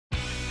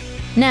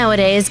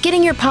Nowadays,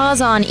 getting your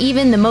paws on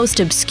even the most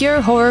obscure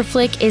horror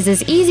flick is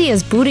as easy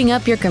as booting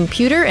up your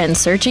computer and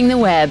searching the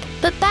web.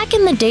 But back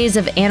in the days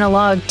of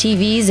analog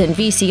TVs and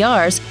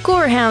VCRs,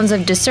 gorehounds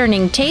of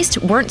discerning taste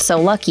weren't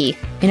so lucky.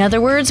 In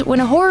other words,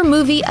 when a horror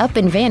movie up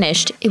and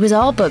vanished, it was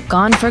all but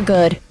gone for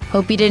good.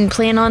 Hope you didn't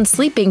plan on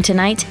sleeping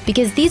tonight,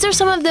 because these are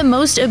some of the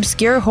most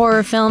obscure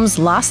horror films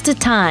lost to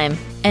time.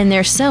 And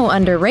they're so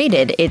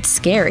underrated, it's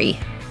scary.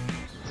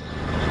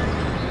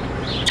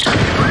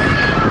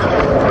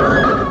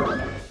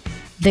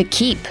 The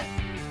Keep.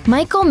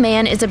 Michael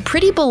Mann is a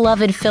pretty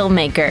beloved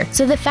filmmaker,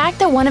 so the fact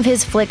that one of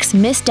his flicks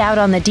missed out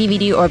on the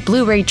DVD or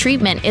Blu-ray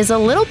treatment is a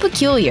little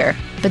peculiar.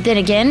 But then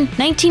again,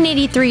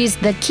 1983's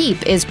The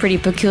Keep is pretty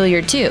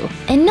peculiar too,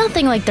 and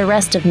nothing like the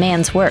rest of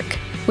Mann's work.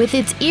 With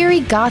its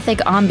eerie gothic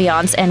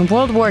ambiance and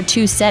World War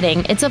II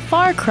setting, it's a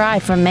far cry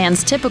from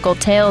Mann's typical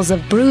tales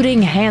of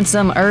brooding,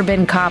 handsome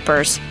urban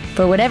coppers.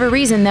 For whatever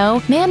reason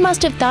though, Mann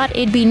must have thought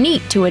it'd be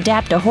neat to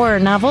adapt a horror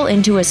novel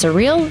into a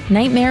surreal,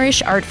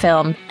 nightmarish art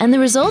film, and the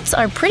results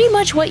are pretty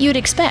much what you'd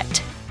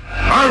expect.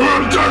 I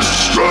will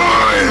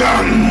destroy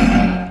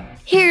them!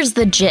 Here's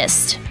the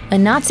gist. A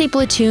Nazi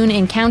platoon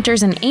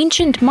encounters an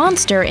ancient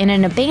monster in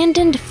an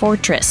abandoned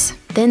fortress.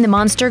 Then the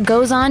monster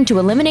goes on to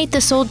eliminate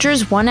the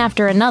soldiers one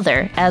after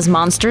another, as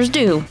monsters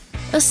do.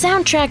 A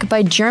soundtrack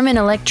by German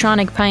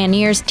electronic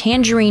pioneers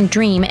Tangerine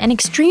Dream and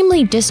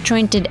extremely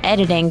disjointed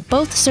editing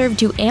both serve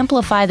to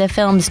amplify the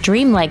film's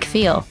dreamlike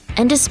feel.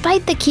 And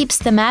despite The Keep's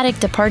thematic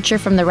departure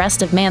from the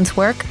rest of Mann's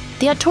work,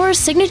 the auteur's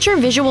signature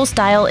visual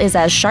style is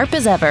as sharp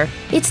as ever.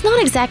 It's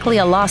not exactly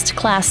a lost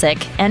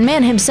classic, and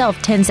Mann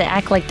himself tends to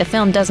act like the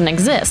film doesn't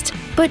exist.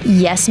 But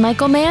yes,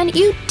 Michael Mann,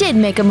 you did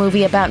make a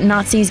movie about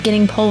Nazis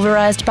getting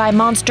pulverized by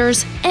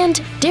monsters,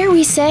 and dare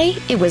we say,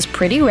 it was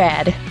pretty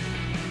rad.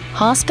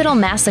 Hospital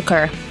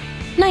Massacre.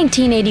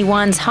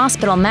 1981's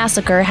Hospital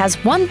Massacre has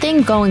one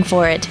thing going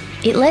for it.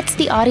 It lets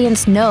the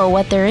audience know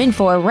what they're in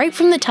for right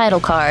from the title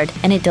card,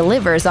 and it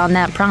delivers on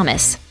that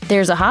promise.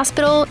 There's a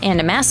hospital,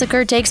 and a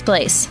massacre takes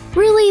place.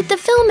 Really, the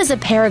film is a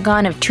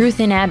paragon of truth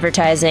in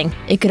advertising.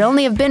 It could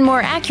only have been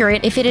more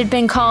accurate if it had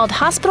been called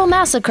Hospital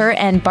Massacre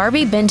and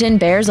Barbie Benton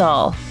Bears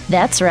All.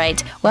 That's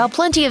right, while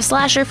plenty of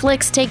slasher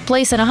flicks take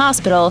place in a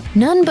hospital,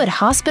 none but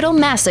Hospital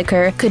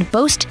Massacre could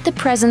boast the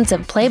presence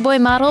of Playboy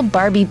model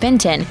Barbie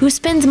Benton, who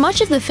spends much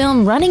of the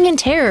film running in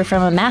terror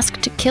from a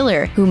masked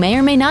killer who may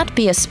or may not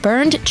be a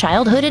spurned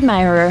childhood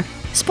admirer.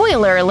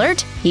 Spoiler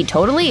alert, he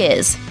totally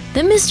is.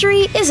 The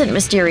mystery isn't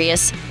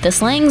mysterious, the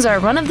slangs are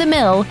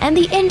run-of-the-mill, and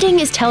the ending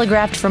is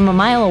telegraphed from a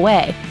mile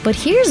away. But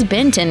here's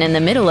Benton in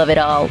the middle of it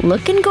all,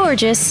 looking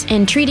gorgeous,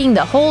 and treating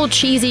the whole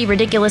cheesy,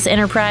 ridiculous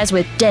enterprise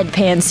with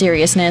deadpan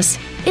seriousness.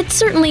 It's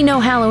certainly no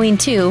Halloween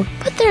 2,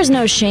 but there's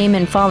no shame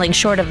in falling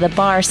short of the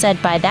bar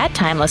set by that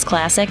timeless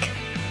classic.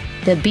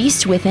 The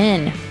Beast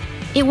Within.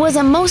 It was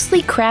a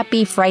mostly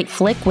crappy fright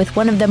flick with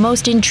one of the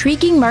most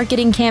intriguing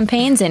marketing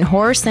campaigns in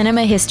horror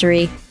cinema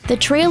history. The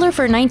trailer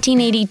for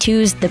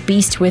 1982's The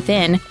Beast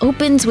Within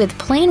opens with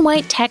plain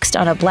white text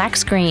on a black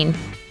screen.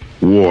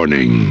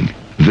 Warning.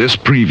 This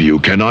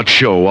preview cannot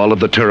show all of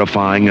the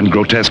terrifying and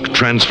grotesque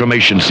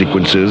transformation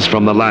sequences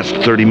from the last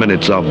 30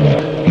 minutes of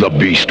The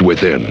Beast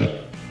Within.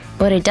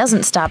 But it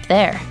doesn't stop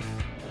there.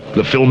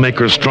 The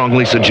filmmakers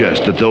strongly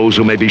suggest that those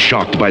who may be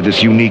shocked by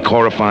this unique,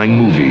 horrifying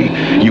movie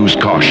use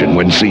caution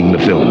when seeing the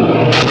film.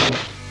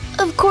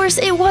 Of course,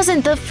 it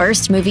wasn't the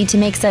first movie to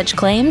make such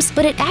claims,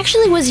 but it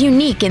actually was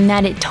unique in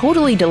that it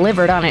totally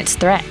delivered on its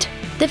threat.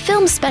 The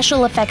film's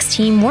special effects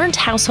team weren't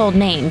household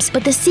names,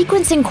 but the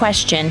sequence in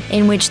question,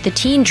 in which the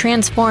teen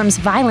transforms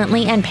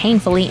violently and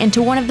painfully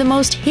into one of the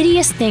most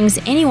hideous things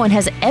anyone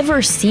has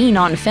ever seen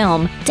on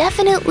film,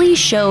 definitely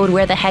showed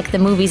where the heck the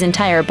movie's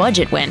entire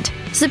budget went.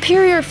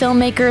 Superior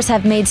filmmakers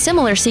have made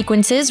similar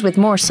sequences with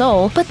more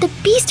soul, but The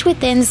Beast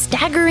Within's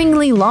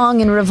staggeringly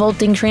long and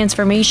revolting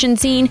transformation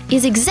scene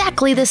is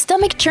exactly the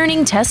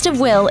stomach-churning test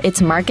of will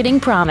its marketing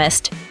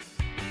promised.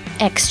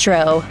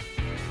 Xtro.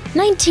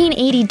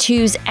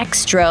 1982's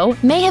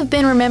Xtro may have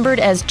been remembered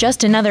as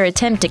just another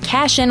attempt to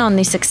cash in on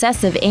the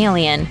success of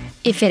Alien,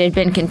 if it had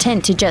been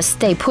content to just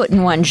stay put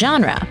in one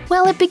genre.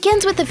 While it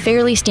begins with a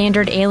fairly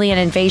standard alien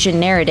invasion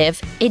narrative,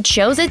 it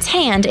shows its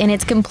hand in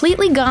its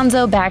completely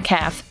gonzo back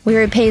half,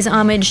 where it pays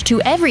homage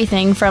to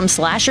everything from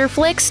slasher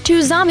flicks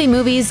to zombie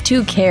movies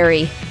to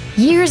Carrie.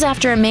 Years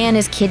after a man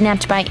is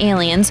kidnapped by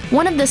aliens,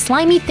 one of the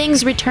slimy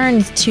things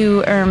returns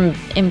to,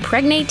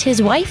 impregnate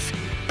his wife?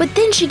 But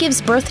then she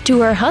gives birth to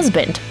her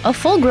husband, a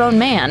full-grown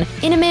man,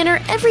 in a manner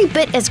every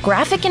bit as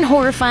graphic and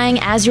horrifying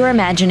as you're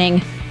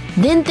imagining.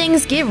 Then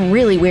things get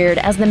really weird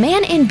as the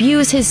man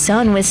imbues his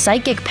son with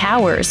psychic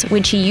powers,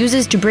 which he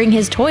uses to bring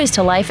his toys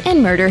to life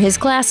and murder his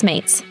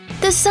classmates.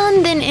 The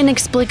son then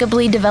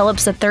inexplicably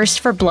develops a thirst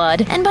for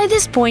blood, and by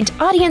this point,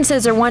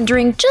 audiences are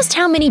wondering just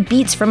how many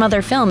beats from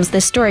other films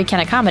this story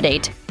can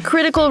accommodate.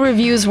 Critical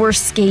reviews were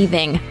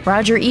scathing.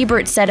 Roger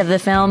Ebert said of the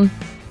film,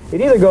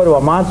 "You'd either go to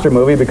a monster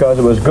movie because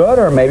it was good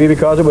or maybe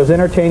because it was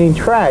entertaining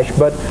trash,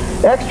 but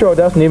Xtro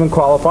doesn't even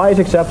qualify as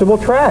acceptable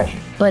trash."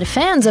 But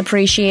fans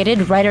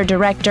appreciated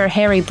writer-director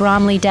Harry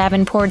Bromley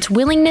Davenport's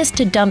willingness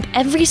to dump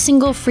every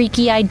single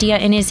freaky idea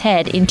in his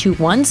head into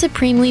one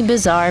supremely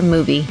bizarre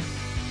movie.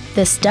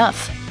 The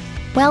Stuff.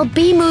 While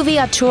B-movie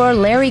auteur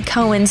Larry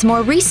Cohen's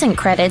more recent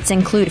credits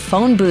include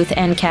Phone Booth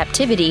and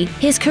Captivity,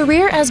 his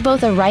career as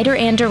both a writer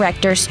and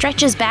director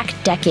stretches back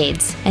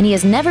decades, and he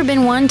has never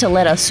been one to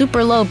let a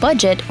super low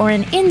budget or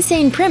an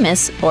insane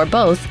premise, or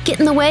both, get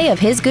in the way of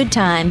his good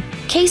time.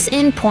 Case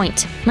in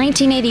point,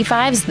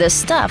 1985's The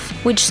Stuff,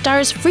 which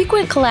stars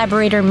frequent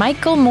collaborator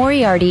Michael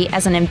Moriarty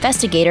as an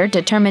investigator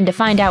determined to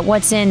find out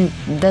what's in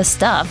the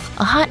stuff,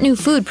 a hot new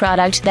food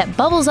product that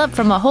bubbles up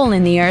from a hole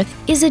in the earth,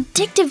 is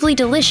addictively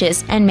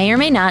delicious and may or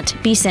may not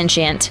be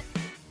sentient.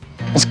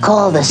 It's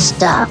called The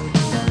Stuff.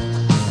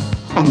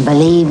 And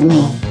believe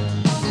me,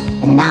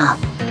 enough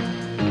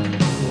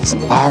is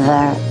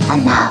never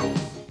enough.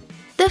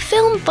 The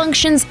film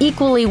functions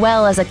equally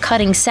well as a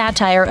cutting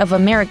satire of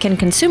American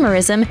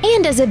consumerism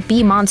and as a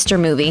B-monster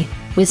movie,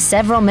 with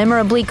several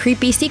memorably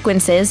creepy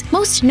sequences,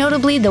 most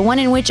notably the one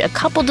in which a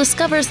couple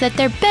discovers that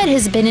their bed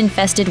has been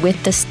infested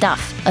with the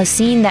stuff, a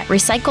scene that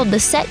recycled the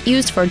set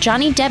used for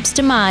Johnny Depp's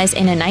demise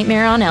in A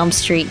Nightmare on Elm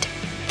Street.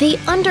 The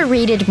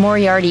underrated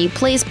Moriarty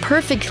plays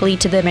perfectly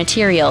to the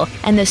material,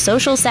 and the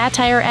social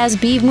satire as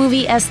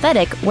B-movie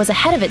aesthetic was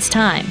ahead of its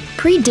time,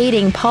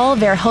 predating Paul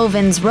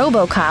Verhoeven's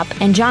RoboCop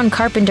and John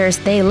Carpenter's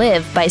They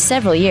Live by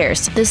several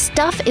years. The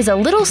Stuff is a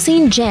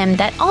little-seen gem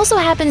that also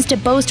happens to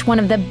boast one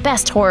of the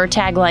best horror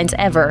taglines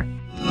ever.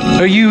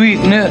 Are you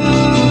eating it,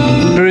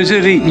 or is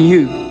it eating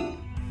you?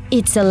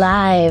 It's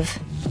alive.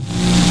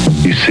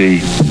 You see,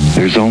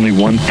 there's only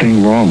one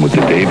thing wrong with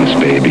the Davis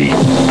baby.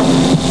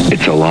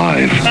 It's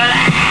alive.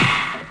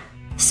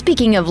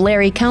 Speaking of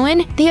Larry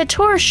Cohen, the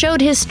auteur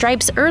showed his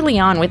stripes early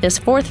on with his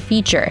fourth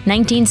feature,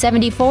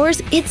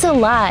 1974's It's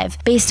Alive,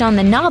 based on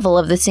the novel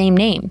of the same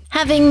name.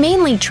 Having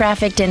mainly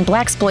trafficked in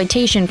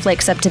blaxploitation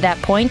flicks up to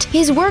that point,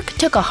 his work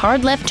took a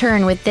hard left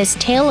turn with this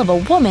tale of a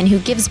woman who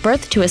gives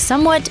birth to a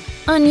somewhat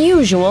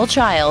unusual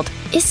child.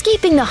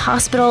 Escaping the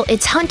hospital,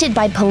 it's hunted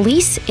by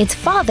police, its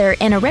father,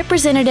 and a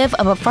representative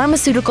of a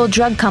pharmaceutical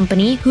drug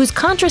company whose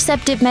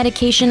contraceptive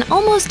medication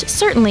almost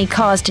certainly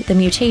caused the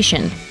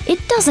mutation. It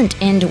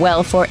doesn't end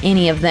well for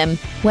any of them.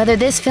 Whether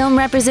this film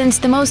represents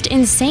the most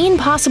insane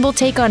possible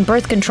take on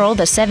birth control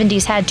the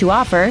 70s had to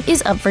offer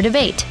is up for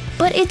debate.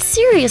 But its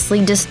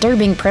seriously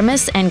disturbing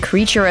premise and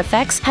creature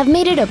effects have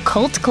made it a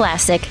cult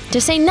classic, to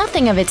say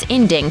nothing of its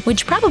ending,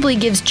 which probably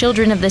gives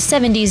children of the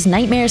 70s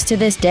nightmares to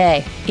this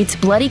day. Its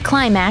bloody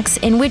climax,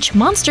 in which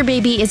Monster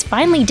Baby is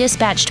finally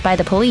dispatched by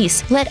the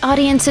police, let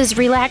audiences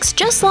relax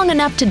just long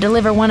enough to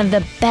deliver one of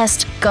the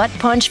best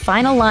gut-punch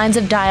final lines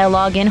of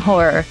dialogue in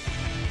horror.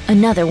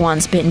 Another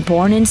one's been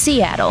born in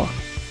Seattle.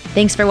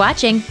 Thanks for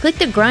watching. Click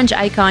the grunge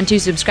icon to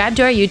subscribe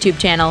to our YouTube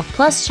channel.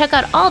 Plus, check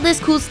out all this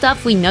cool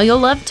stuff we know you'll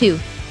love too.